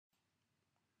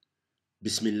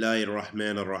Bismillahir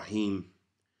Rahmanir Rahim.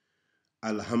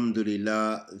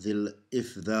 Alhamdulillah dhil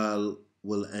ifdal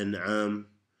wal an'am.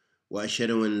 Wa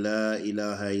ashhadu an la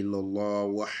ilaha illallah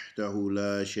wahdahu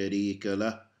la sharika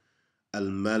lah.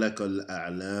 Al-Malak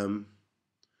al-A'lam.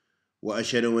 Wa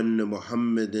ashhadu anna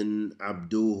Muhammadan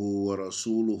abduhu wa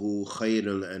rasuluhu khayr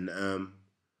al-an'am.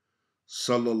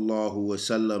 Sallallahu wa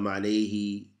sallam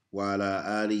alayhi wa ala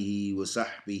alihi wa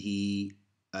sahbihi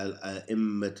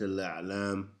al-a'immat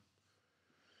al-a'lam.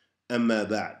 أما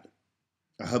بعد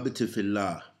أحبت في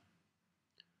الله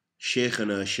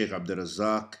شيخنا Shaykh Abdul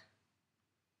Razaq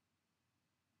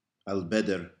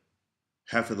Al-Badr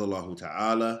Hafidhullah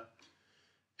Ta'ala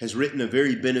has written a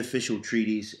very beneficial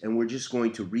treatise, and we're just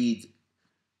going to read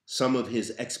some of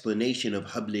his explanation of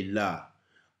Hablillah,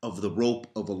 of the rope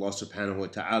of Allah subhanahu wa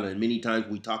ta'ala. And many times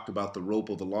we talked about the rope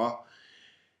of Allah,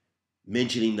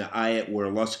 mentioning the ayat where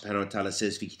Allah subhanahu wa ta'ala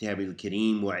says في كتاب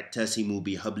الكريم وَاعْتَسِمُوا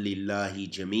بِحَبْلِ اللَّهِ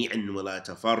جَمِيعًا وَلَا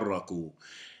تَفَرَّقُوا,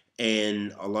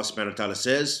 and Allah subhanahu wa ta'ala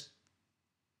says,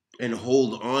 and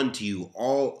hold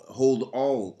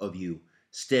all of you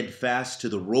steadfast to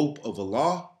the rope of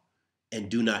Allah and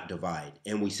do not divide.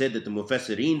 And we said that the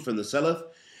Mufassirin from the Salaf,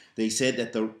 they said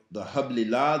that the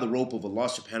Hablillah, the rope of Allah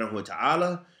subhanahu wa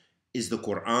ta'ala, is the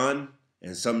Quran,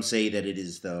 and some say that it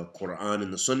is the Quran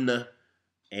and the Sunnah,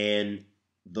 and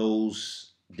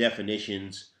those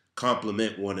definitions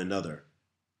complement one another.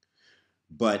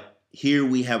 But here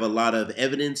we have a lot of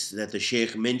evidence that the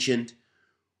Shaykh mentioned,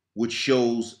 which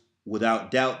shows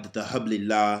without doubt that the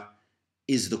Hablillah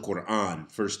is the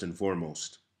Quran first and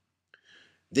foremost.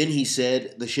 Then he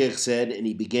said, the Shaykh said, and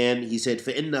he said,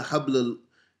 فَإِنَّ الْحَبْلَ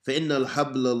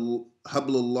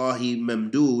اللَّهِ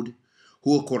مَمْدُودٌ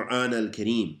هُوَ قُرْآنَ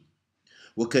الْكَرِيمِ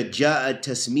وقد جاء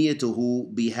تسميته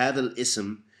بهذا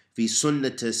الاسم في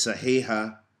سنة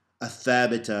الصحيحة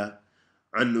الثابتة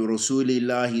عن رسول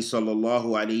الله صلى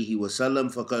الله عليه وسلم.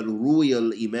 فقد روي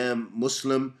الإمام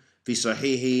مسلم في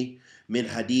صحيحه من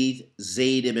حديث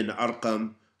زيد بن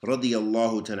أرقم رضي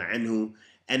الله تعالى عنه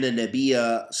أن النبي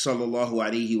صلى الله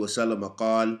عليه وسلم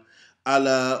قال: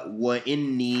 ألا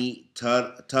وإني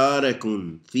تارك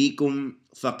فيكم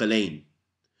ثقلين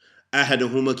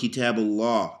أحدهما كتاب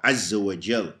الله عز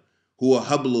وجل هو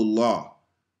حبل الله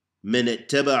من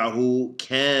اتبعه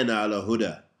كان على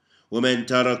هدى ومن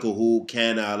تركه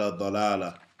كان على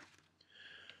ضلالة.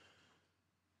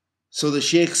 So the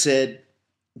Shaykh said,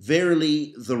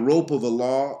 verily the rope of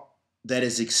Allah that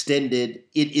is extended,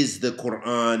 it is the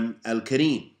Quran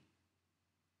Al-Kareem,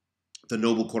 the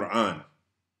noble Quran.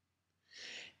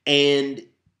 And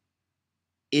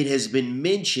it has been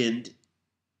mentioned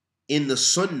in the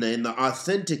Sunnah, in the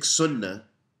authentic Sunnah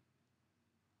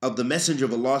of the Messenger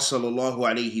of Allah sallallahu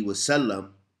alaihi wasallam,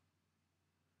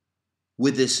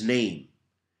 with this name.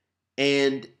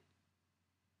 And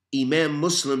Imam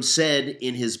Muslim said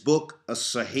in his book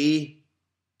As-Sahih,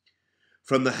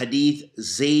 from the hadith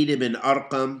Zayd ibn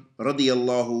Arqam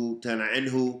radiyallahu ta'ala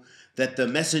anhu, that the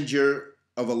Messenger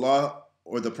of Allah,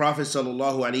 or the Prophet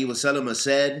sallallahu alaihi wasallam,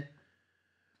 said,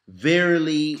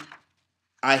 verily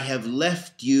I have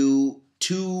left you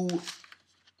two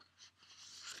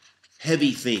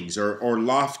heavy things or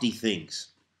lofty things.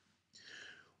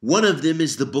 One of them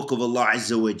is the book of Allah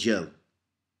Azza wa Jal,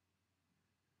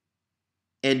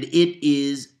 and it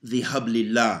is the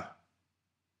Hablillah.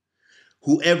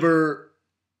 Whoever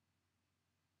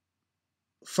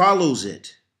follows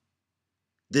it,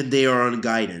 then they are on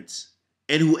guidance,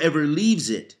 and whoever leaves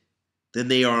it, then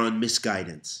they are on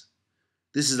misguidance.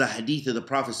 This is a hadith of the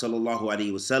Prophet sallallahu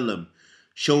alaihi wasallam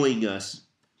showing us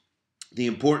the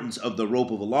importance of the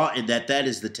rope of Allah, and that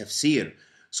is the tafsir.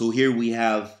 So here we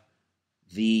have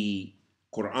the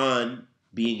Quran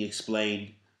being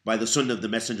explained by the Sunnah of the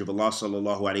Messenger of Allah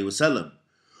sallallahu alaihi wasallam.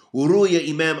 وروي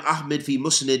إمام أحمد في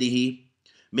مسنده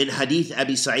من حديث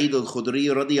أبي سعيد الخدري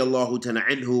رضي الله تعالى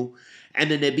عنه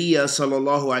أن النبي صلى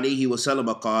الله عليه وسلم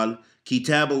قال: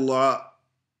 كتاب الله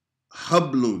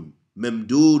حبل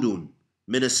ممدود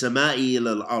من السماء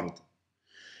إلى الأرض.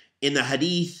 In the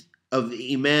hadith of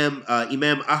Imam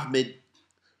Ahmed,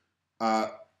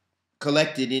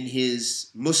 collected in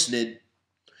his Musnad,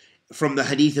 from the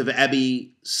hadith of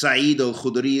Abi Sa'id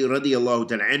al-Khudri radiyallahu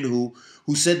ta'ala anhu,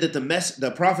 who said that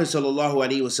the Prophet sallallahu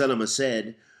alaihi wasallam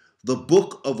said, the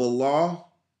book of Allah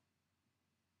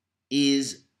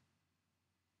is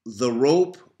the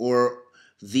rope, or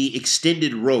the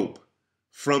extended rope,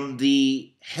 from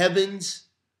the heavens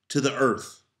to the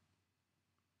earth.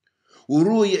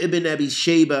 وروي ابن أبي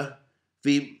شيبة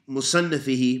في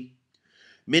مصنفه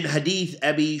من حديث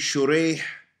أبي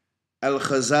شريح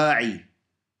الخزاعي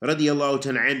رضي الله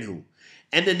عنه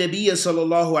أن النبي صلى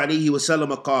الله عليه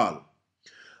وسلم قال: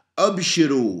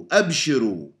 أبشروا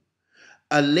أبشروا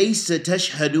أليس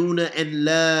تشهدون أن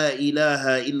لا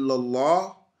إله إلا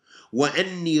الله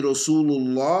وأني رسول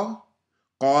الله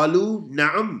قالوا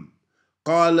نعم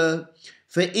قال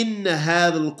فإن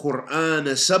هذا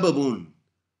القرآن سبب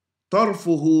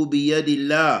طرفه بيد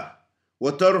الله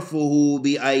وطرفه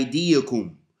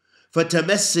بأيديكم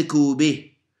فتمسكوا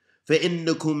به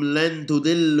فإنكم لن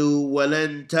تضلوا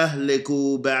ولن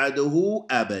تهلكوا بعده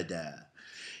أبدا.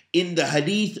 In the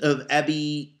hadith of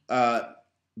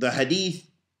the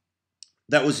hadith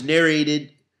that was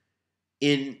narrated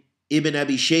in Ibn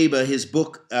Abi Shayba, his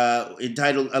book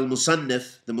entitled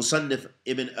Al-Musannif, the Musannif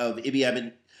of Ibn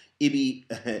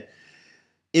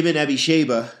Abi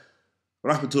Shayba,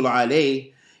 rahmatullah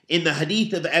alayh, in the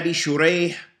hadith of Abi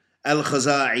Shurayh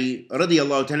al-Khaza'i,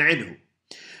 radiyallahu ta'ala anhu,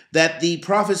 that the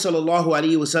Prophet sallallahu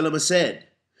alayhi wasallam said,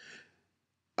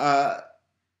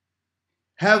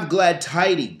 have glad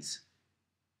tidings.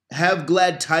 Have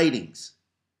glad tidings.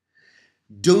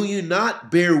 Do you not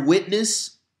bear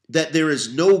witness that there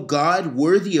is no God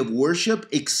worthy of worship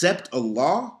except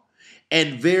Allah,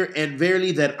 and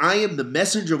verily that I am the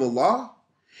messenger of Allah?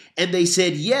 And they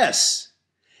said, yes.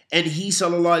 And he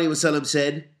sallallahu alaihi wasallam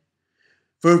said,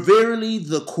 for verily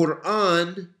the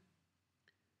Quran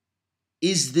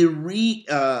is the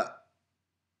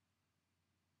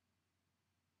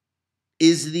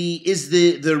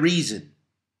reason,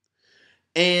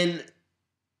 and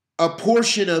a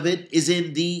portion of it is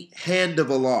in the hand of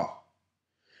Allah,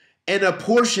 and a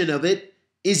portion of it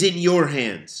is in your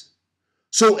hands.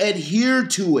 So adhere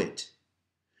to it,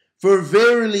 for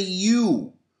verily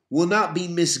you will not be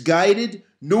misguided,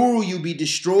 nor will you be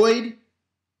destroyed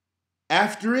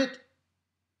after it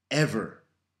ever.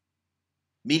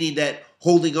 Meaning that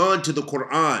holding on to the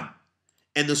Quran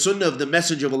and the Sunnah of the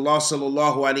Messenger of Allah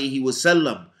sallallahu alaihi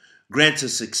wasallam grants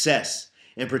us success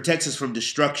and protects us from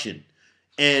destruction.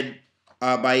 And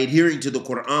by adhering to the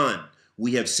Quran,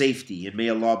 we have safety, and may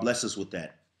Allah bless us with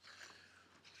that.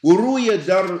 وروي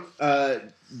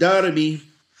دارمي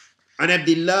عن عبد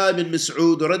الله بن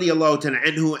مسعود رضي الله تعالى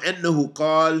عنه أنه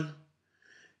قال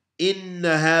إن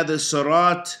هذا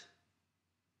الصراط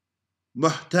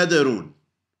محتضر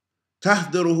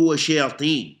تحضره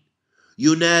الشياطين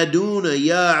ينادون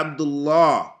يا عبد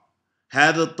الله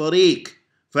هذا الطريق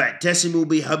فاعتصموا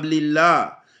بحبل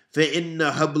الله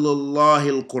فإن حبل الله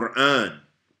القرآن.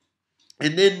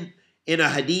 And then in a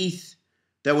hadith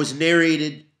that was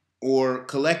narrated or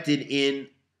collected in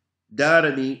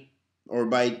Darimi, or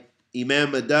by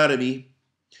Imam Darimi,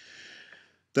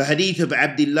 the hadith of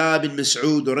Abdullah bin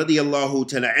Mas'ud radiyallahu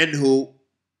ta'ala anhu,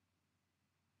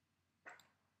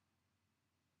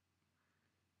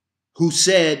 who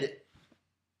said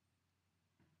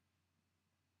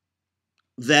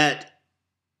that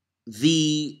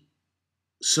the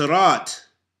Sirat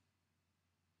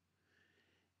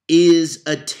is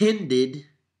attended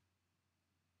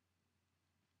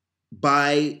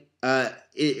by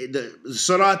the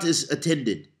Sirat is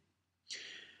attended,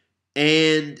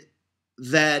 and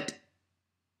that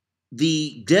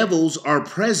the devils are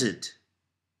present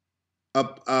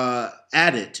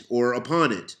at it or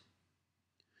upon it,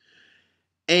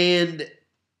 and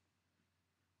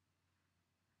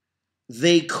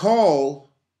they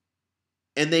call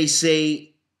and they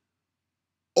say,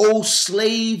 O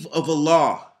slave of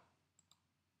Allah,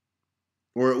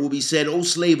 or it will be said, O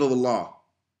slave of Allah,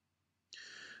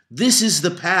 this is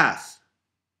the path.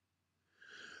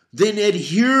 Then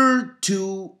adhere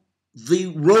to the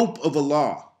rope of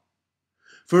Allah.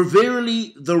 For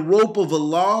verily the rope of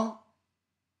Allah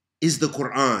is the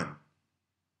Quran.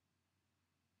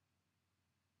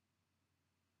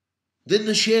 Then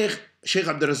the Shaykh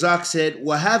Abdul Razaq said,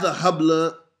 وَهَذَا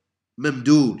حَبْلَ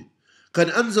مَمْدُودٌ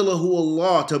قَدْ أَنزَلَهُ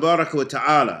اللَّهُ تَبَارَكَ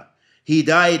وَتَعَالَى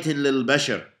هِدَايَةً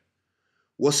لِلْبَشَرِ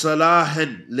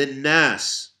وَصَلَاحًا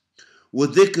لِلنَّاسِ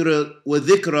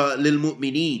وذكرى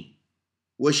للمؤمنين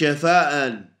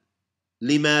وشفاء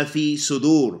لما في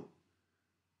صدور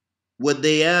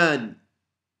والضيان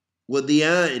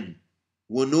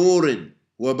ونور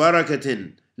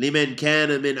وبركة لمن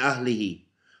كان من أهله.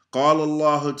 قال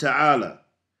الله تعالى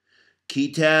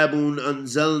كتاب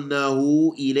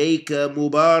أنزلناه إليك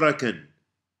مباركا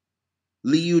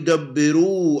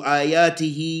ليدبروا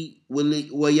آياته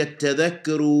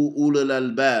ويتذكروا أولو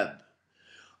الألباب.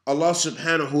 Allah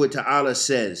subhanahu wa ta'ala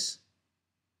says,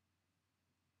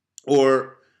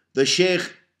 or the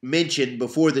Shaykh mentioned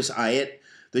before this ayat,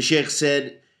 the Shaykh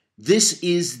said, this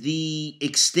is the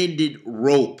extended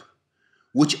rope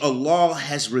which Allah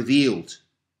has revealed,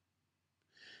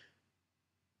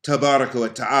 tabaraka wa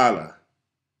ta'ala,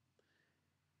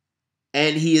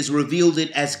 and He has revealed it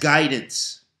as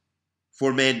guidance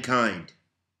for mankind,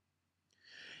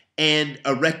 and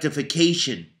a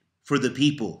rectification for the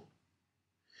people,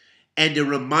 and a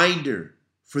reminder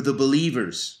for the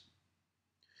believers,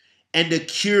 and a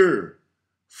cure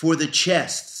for the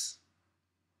chests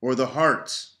or the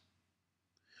hearts,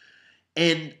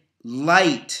 and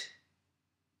light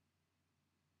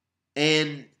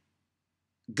and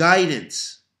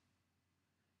guidance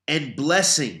and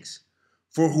blessings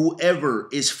for whoever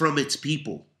is from its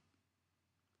people.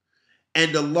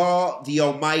 And Allah the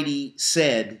Almighty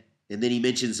said, and then he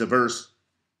mentions a verse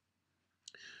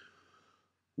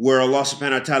where Allah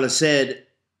subhanahu wa ta'ala said,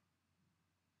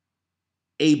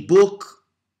 a book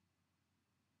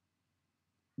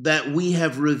that we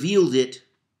have revealed it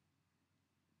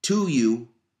to you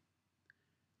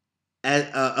as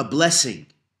a blessing,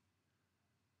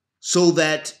 so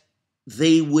that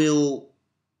they will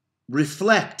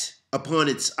reflect upon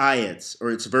its ayats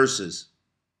or its verses,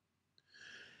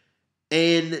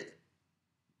 and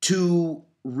to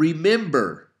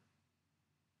remember,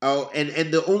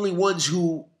 and the only ones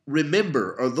who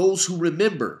remember, or those who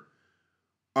remember,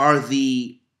 are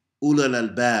the ulul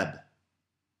albab,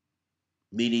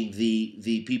 meaning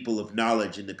the people of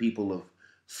knowledge and the people of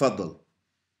fadl.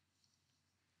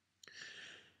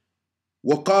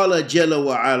 وقال جل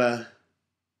وعلا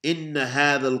إن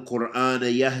هذا القرآن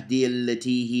يهدي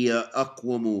التي هي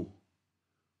أقوم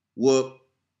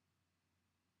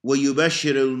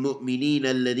ويبشر المؤمنين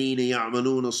الذين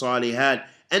يعملون الصالحات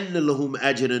أن لهم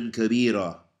أجرا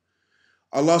كبيرا.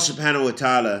 Allah subhanahu wa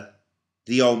ta'ala,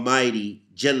 the Almighty,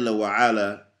 Jalla wa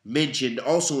ala, mentioned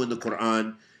also in the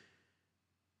Quran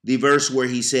the verse where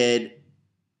he said,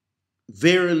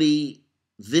 verily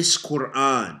this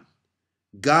Quran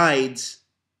guides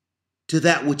to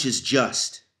that which is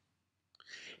just,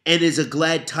 and is a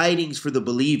glad tidings for the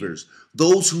believers,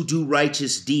 those who do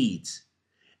righteous deeds,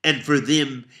 and for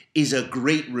them is a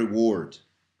great reward.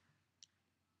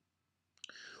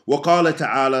 وقال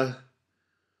تعالى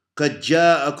قد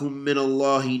جاءكم من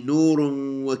الله نور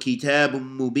وكتاب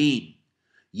مبين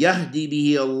يهدي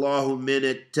به الله من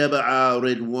اتبع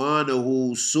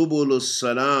رضوانه سبل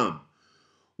السلام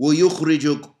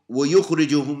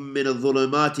ويخرجهم من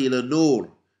الظلمات إلى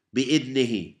النور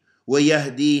بإذنه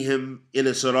ويهديهم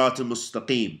إلى صراط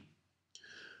مستقيم.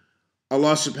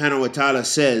 Allah subhanahu wa ta'ala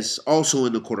says also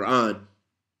in the Quran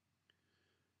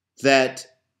that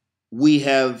we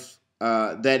have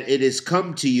that it has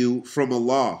come to you from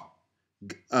Allah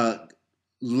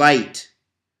light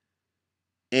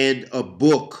and a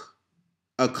book,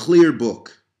 a clear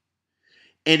book,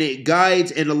 and it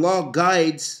guides, and Allah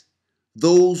guides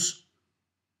those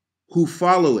who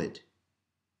follow it,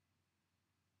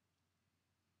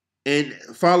 and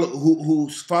who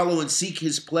follow and seek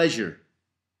His pleasure.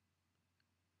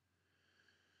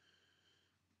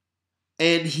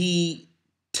 And He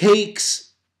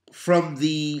takes from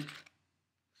the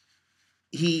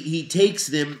He takes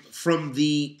them from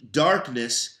the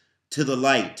darkness to the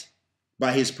light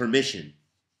by His permission.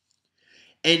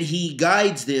 And He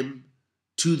guides them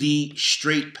to the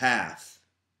straight path.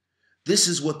 This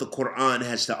is what the Quran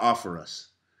has to offer us.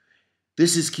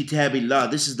 This is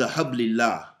Kitabillah. This is the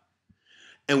Hablillah.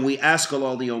 And we ask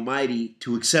Allah the Almighty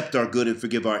to accept our good and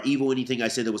forgive our evil. Anything I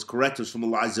said that was correct was from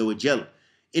Allah Azza wa Jal.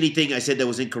 Anything I said that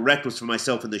was incorrect was from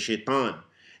myself and the shaitan.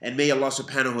 And may Allah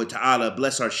subhanahu wa ta'ala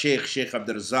bless our Shaykh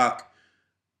Abdul Razaq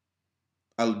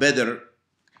Al-Badr,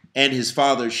 and his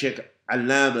father, Shaykh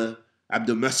Allama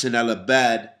Abdul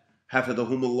Al-Abbad,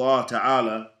 Hafidhahumullah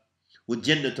ta'ala, with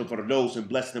Jannatul Firdaus, and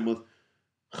bless them with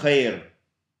khair,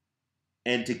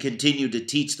 and to continue to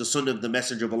teach the Sunnah of the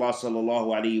Messenger of Allah sallallahu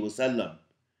alaihi wasallam.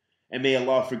 And may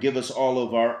Allah forgive us all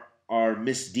of our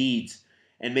misdeeds,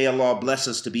 and may Allah bless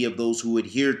us to be of those who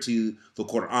adhere to the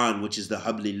Quran, which is the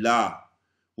Hablillah.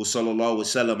 Wa sallallahu wa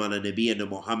sallam ala nabiyyina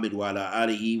Muhammad wa ala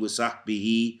alihi wa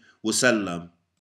sahbihi wa sallam.